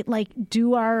flat rate, like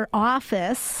do our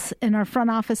office in our front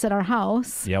office at our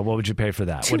house? Yeah, what would you pay for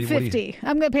that? $250.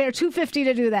 I'm going to pay her $250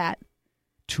 to do that.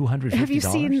 $250? Have you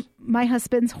seen my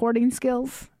husband's hoarding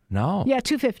skills? No. Yeah,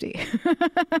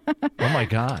 $250. Oh my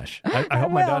gosh! I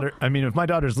hope my daughter. I mean, if my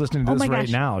daughter's listening to this right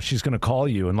now, she's going to call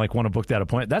you and like want to book that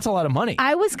appointment. That's a lot of money.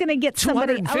 I was going to get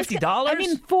somebody $250. I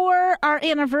mean, for our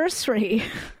anniversary.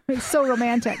 It's so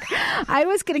romantic. I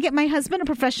was going to get my husband a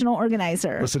professional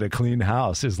organizer. Listen, a clean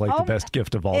house is like the best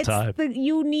gift of all time.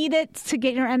 You need it to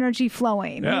get your energy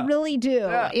flowing. Yeah. You really do.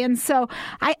 Yeah. And so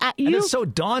and it's so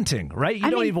daunting, right? You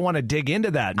don't even want to dig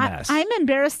into that mess. I'm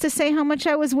embarrassed to say how much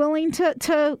I was willing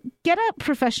to get a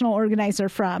professional organizer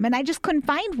from, and I just couldn't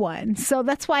find one. So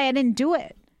that's why I didn't do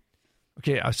it.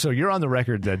 Okay, so you're on the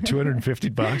record that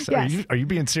 $250. Yes. Are you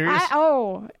being serious?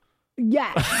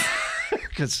 Yes.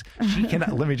 Because she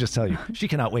cannot, let me just tell you, she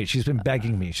cannot wait. She's been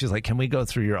begging me. She's like, can we go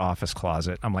through your office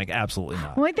closet? I'm like, absolutely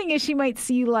not. One thing is she might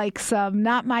see like some,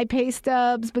 not my pay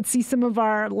stubs, but see some of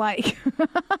our like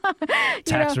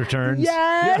tax returns.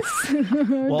 Yes.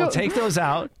 Yeah. Well, take those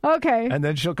out. Okay. And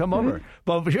then she'll come over.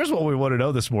 But here's what we want to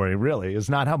know this morning, really, is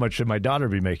not how much should my daughter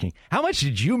be making. How much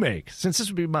did you make? Since this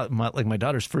would be my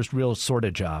daughter's first real sort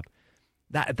of job.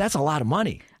 That's a lot of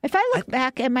money. If I look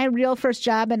back at my real first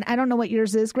job, and I don't know what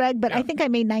yours is, Greg, but I think I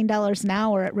made $9 an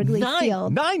hour at Wrigley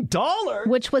Field. $9?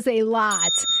 Which was a lot.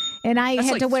 And I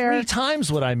had to wear 3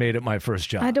 times what I made at my first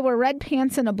job. I had to wear red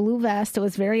pants and a blue vest. It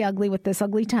was very ugly with this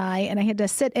ugly tie. And I had to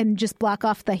sit and just block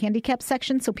off the handicap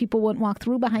section so people wouldn't walk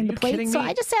through behind the plate. So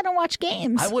I just sat and watched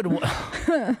games. I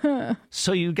would.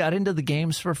 So you got into the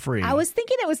games for free. I was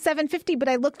thinking it was $7.50, but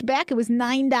I looked back. It was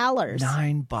 $9.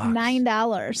 $9.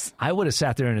 $9. I would have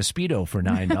sat there in a Speedo for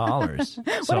 $9.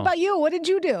 What about you? What did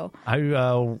you do?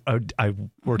 I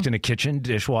worked in a kitchen,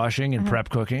 dishwashing and prep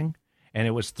cooking. And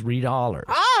it was $3.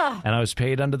 And I was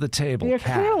paid under the table. You're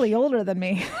cash. clearly older than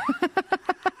me.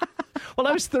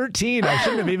 Well, I was 13. I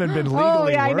shouldn't have even been legally Oh,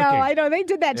 yeah, working. I know. They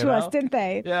did that to us, know? didn't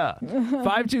they? Yeah.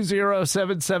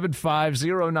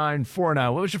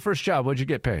 520-775-0949. What was your first job? What'd you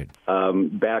get paid?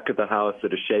 Back at the house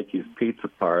at a Shakey's Pizza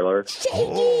Parlor.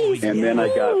 Shakey's! And then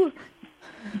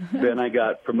I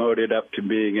got promoted up to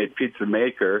being a pizza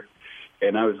maker,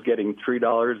 and I was getting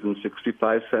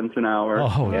 $3.65 an hour.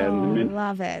 And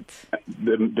love it.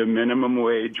 The minimum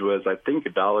wage was, I think,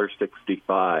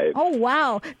 $1.65. Oh,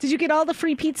 wow. Did you get all the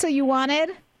free pizza you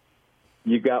wanted?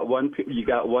 You got one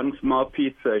small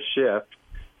pizza a shift,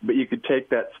 but you could take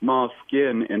that small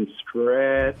skin and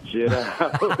stretch it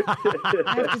out.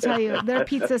 I have to tell you, their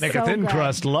pizza's Make so a thin good.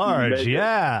 crust large,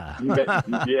 Make at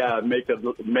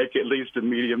least a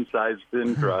medium-sized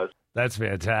thin crust. That's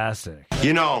fantastic.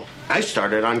 You know, I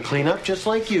started on cleanup just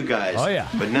like you guys. Oh, yeah.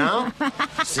 But now,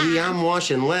 see, I'm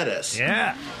washing lettuce.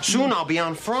 Yeah. Soon I'll be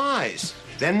on fries,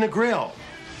 then the grill.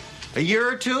 A year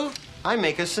or two, I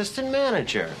make assistant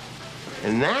manager.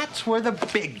 And that's where the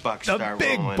big bucks start rolling. The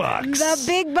big bucks. The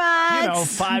big bucks. You know,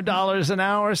 $5 an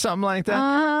hour, something like that.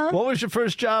 Uh-huh. What was your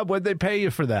first job? What'd they pay you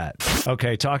for that?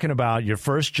 Okay, talking about your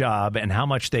first job and how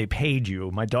much they paid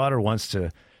you. My daughter wants to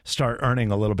start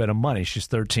earning a little bit of money. She's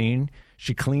 13.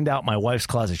 She cleaned out my wife's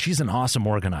closet. She's an awesome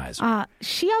organizer.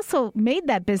 She also made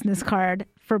that business card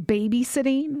for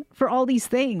babysitting, for all these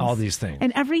things. All these things.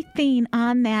 And everything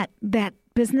on that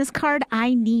business card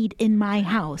I need in my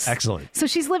house. Excellent. So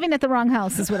she's living at the wrong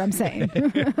house is what I'm saying.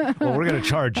 Well, we're going to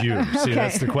charge you. See, Okay.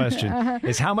 that's the question. Uh-huh.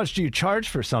 Is how much do you charge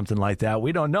for something like that?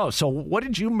 We don't know. So what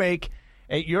did you make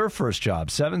at your first job?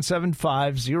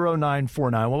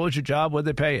 775-0949. What was your job? What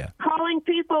did they pay you? Calling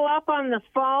people up on the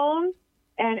phone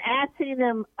and asking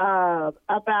them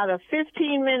about a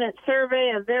 15-minute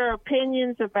survey of their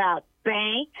opinions about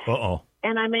banks. Uh-oh.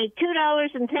 And I made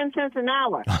 $2.10 an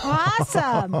hour.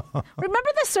 Awesome. Remember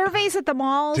the surveys at the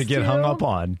malls? To get too? hung up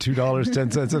on.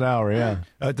 $2.10 an hour, yeah.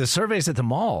 The surveys at the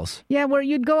malls. Yeah, where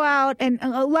you'd go out, and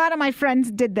a lot of my friends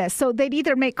did this. So they'd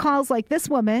either make calls like this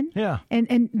woman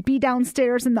and be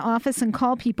downstairs in the office and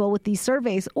call people with these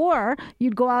surveys, or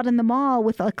you'd go out in the mall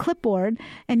with a clipboard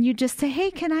and you'd just say, hey,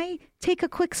 can I take a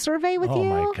quick survey with you? Oh,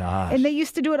 my gosh. And they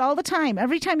used to do it all the time,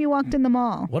 every time you walked in the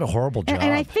mall. What a horrible job.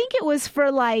 And I think it was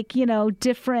for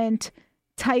different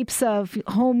types of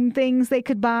home things they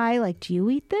could buy. Like, do you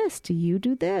eat this? Do you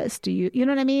do this? Do you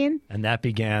know what I mean? And that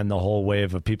began the whole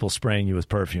wave of people spraying you with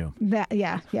perfume.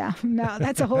 Yeah. No,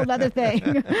 that's a whole other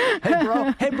thing.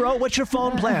 Hey, bro, what's your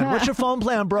phone plan? What's your phone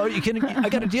plan, bro? I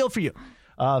got a deal for you.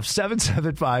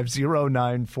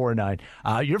 775-0949.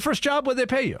 Your first job, what did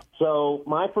they pay you? So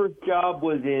my first job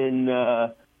was in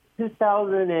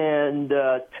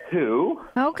 2002.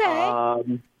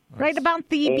 Okay. Right about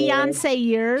the Beyonce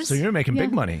years. So you're making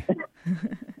big money.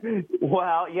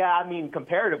 Well, yeah, I mean,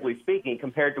 comparatively speaking,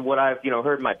 compared to what I've,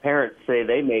 heard my parents say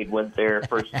they made with their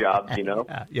first jobs,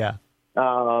 Yeah.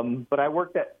 But I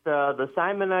worked at the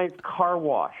Simonized Car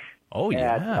Wash.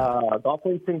 At Golf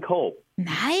Links and Cole.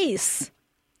 Nice.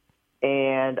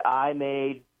 And I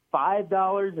made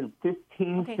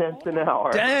 $5.15 an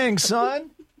hour. Dang,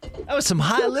 son. That was some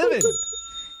high living.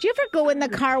 Do you ever go in the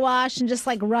car wash and just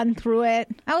run through it?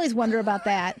 I always wonder about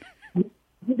that.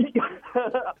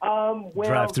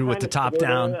 Drive through with the top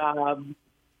down.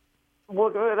 Well,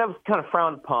 that was kind of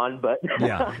frowned upon, but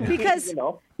yeah, because in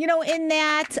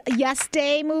that Yes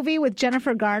Day movie with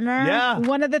Jennifer Garner,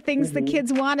 one of the things the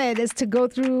kids wanted is to go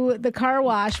through the car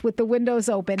wash with the windows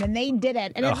open, and they did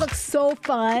it, and it looks so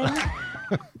fun.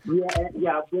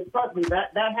 Yeah. Trust me, that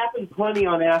happened plenty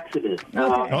on accident.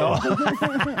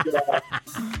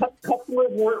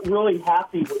 Customers weren't really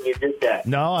happy when you did that.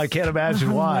 No, I can't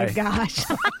imagine why. Oh my gosh!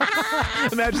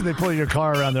 Imagine they pull your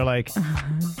car around. They're like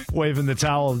waving the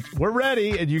towel. We're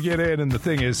ready, and you get in, and the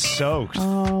thing is soaked.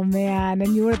 Oh man!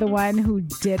 And you were the one who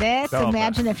did it. Oh,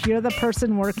 Imagine if you're the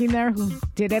person working there who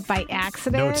did it by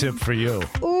accident. No tip for you.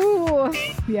 Ooh,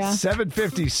 yeah.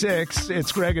 7:56.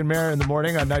 It's Greg and Mare in the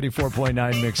morning on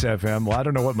 94.9 Mix FM. Well, I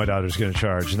don't know what my daughter's going to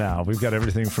charge now. We've got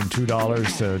everything from $2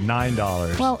 to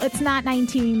 $9. Well, it's not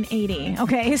 1980,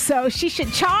 okay? So she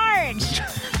should charge.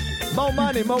 More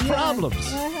money, more problems.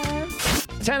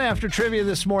 10 after trivia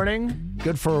this morning.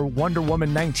 Good for Wonder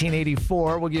Woman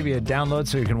 1984. We'll give you a download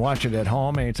so you can watch it at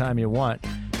home anytime you want.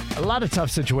 A lot of tough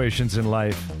situations in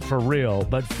life, for real.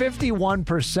 But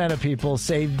 51% of people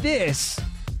say this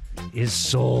is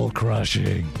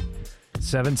soul-crushing.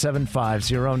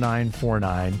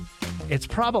 775-0949. It's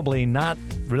probably not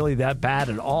really that bad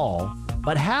at all,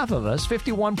 but half of us,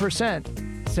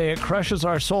 51%, say it crushes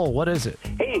our soul. What is it?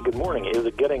 Hey, good morning. Is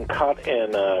it getting caught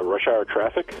in rush hour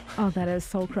traffic? Oh, that is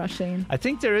soul crushing. I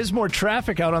think there is more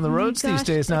traffic out on the roads these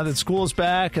days now that school's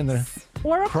back and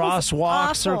Oracle's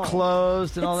Crosswalks awful. are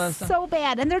closed and all that It's stuff. so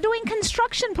bad. And they're doing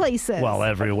construction places. Well,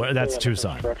 everywhere. That's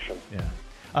Tucson. Yeah.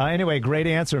 Anyway, great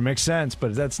answer. Makes sense,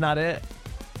 but that's not it.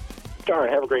 Darn,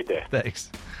 have a great day. Thanks.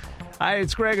 Hi,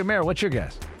 it's Greg and Mare. What's your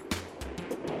guess?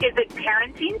 Is it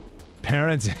parenting?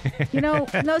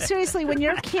 Parenting. No, seriously, when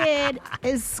your kid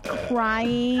is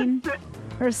crying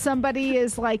or somebody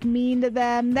is like mean to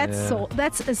them, that's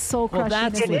as soul crushing. Well,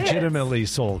 that's as it is. legitimately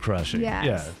soul crushing.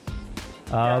 Yes.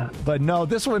 But no,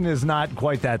 this one is not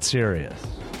quite that serious.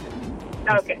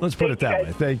 Okay. Let's put it that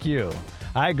way. Thank you.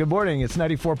 Hi, good morning. It's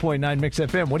 94.9 Mix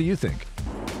FM. What do you think?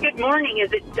 Good morning.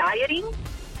 Is it dieting?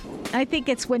 I think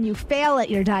it's when you fail at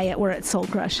your diet where it's soul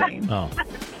crushing. Oh.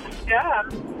 Yeah.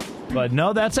 But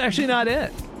no, that's actually not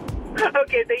it.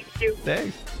 Okay, thank you.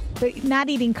 Thanks. But not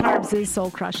eating carbs is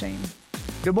soul crushing.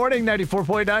 Good morning,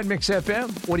 94.9 Mix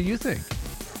FM. What do you think?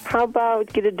 How about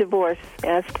get a divorce?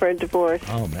 Ask for a divorce.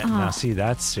 Oh, man. Now, see,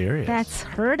 that's serious. That's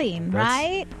hurting,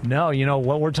 right? No,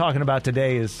 what we're talking about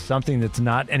today is something that's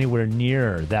not anywhere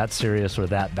near that serious or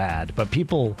that bad. But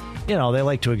people, they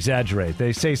like to exaggerate.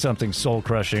 They say something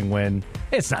soul-crushing when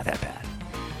it's not that bad.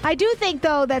 I do think,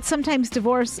 though, that sometimes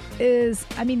divorce is,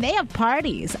 they have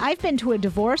parties. I've been to a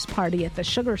divorce party at the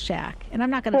Sugar Shack, and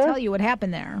I'm not going to tell you what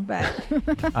happened there, but...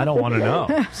 I don't want to know,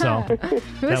 so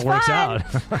that works out.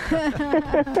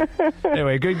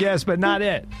 Anyway, good guess, but not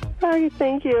it. Oh,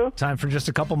 thank you. Time for just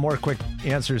a couple more quick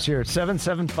answers here.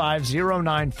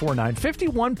 775-0949.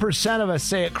 51% of us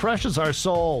say it crushes our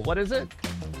soul. What is it?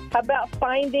 How about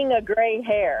finding a gray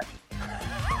hair?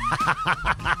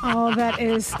 Oh, that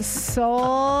is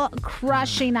soul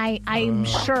crushing, I'm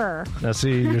sure. Now,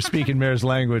 see, you're speaking Mare's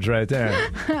language right there.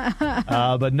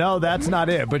 But no, that's not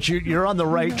it. But you're on the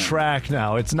right track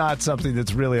now. It's not something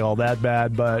that's really all that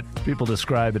bad, but people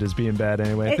describe it as being bad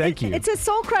anyway. Thank you. It's as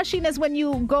soul crushing as when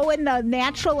you go in the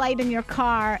natural light in your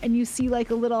car and you see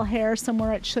like a little hair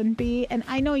somewhere it shouldn't be. And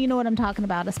I know you know what I'm talking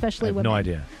about, especially women. No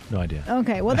idea.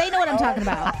 Okay, well, they know what I'm talking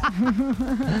about.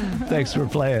 Thanks for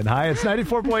playing. Hi, it's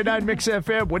 94.9 Mix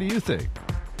FM. What do you think?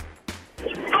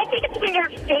 I think it's when your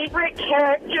favorite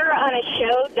character on a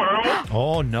show dies.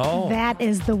 Oh, no. That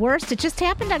is the worst. It just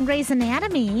happened on Grey's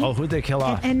Anatomy. Oh, who'd they kill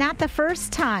off? And not the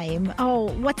first time.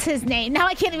 Oh, what's his name? Now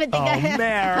I can't even think of him.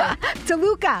 Mare.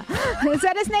 DeLuca. Is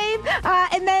that his name?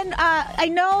 And then I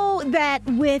know that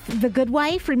with The Good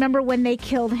Wife, remember when they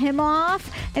killed him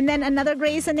off? And then another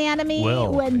Grey's Anatomy,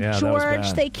 when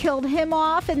George, they killed him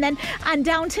off. And then on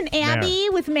Downton Abbey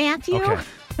with Matthew. Okay.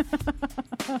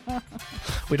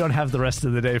 We don't have the rest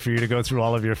of the day for you to go through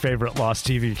all of your favorite lost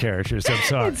TV characters. I'm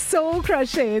sorry. It's soul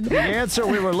crushing. The answer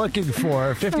we were looking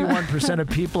for, 51% of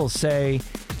people say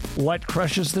what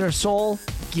crushes their soul?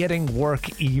 Getting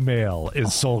work email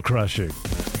is soul crushing.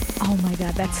 Oh my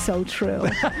God, that's so true.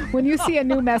 When you see a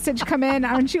new message come in,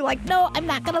 aren't you like, no, I'm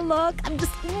not going to look. I'm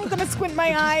just going to squint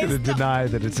my eyes. Going to deny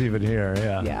that it's even here.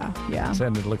 Yeah.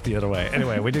 Send it, look the other way.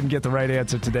 Anyway, we didn't get the right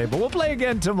answer today, but we'll play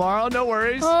again tomorrow. No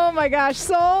worries. Oh my gosh,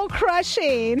 soul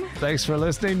crushing. Thanks for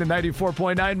listening to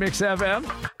 94.9 Mix FM.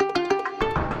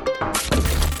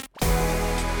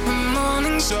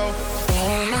 Morning show.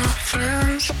 All my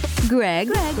friends.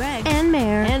 Greg, and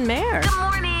Mare. Good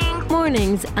morning.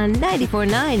 Mornings on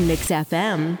 94.9 Mix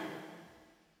FM.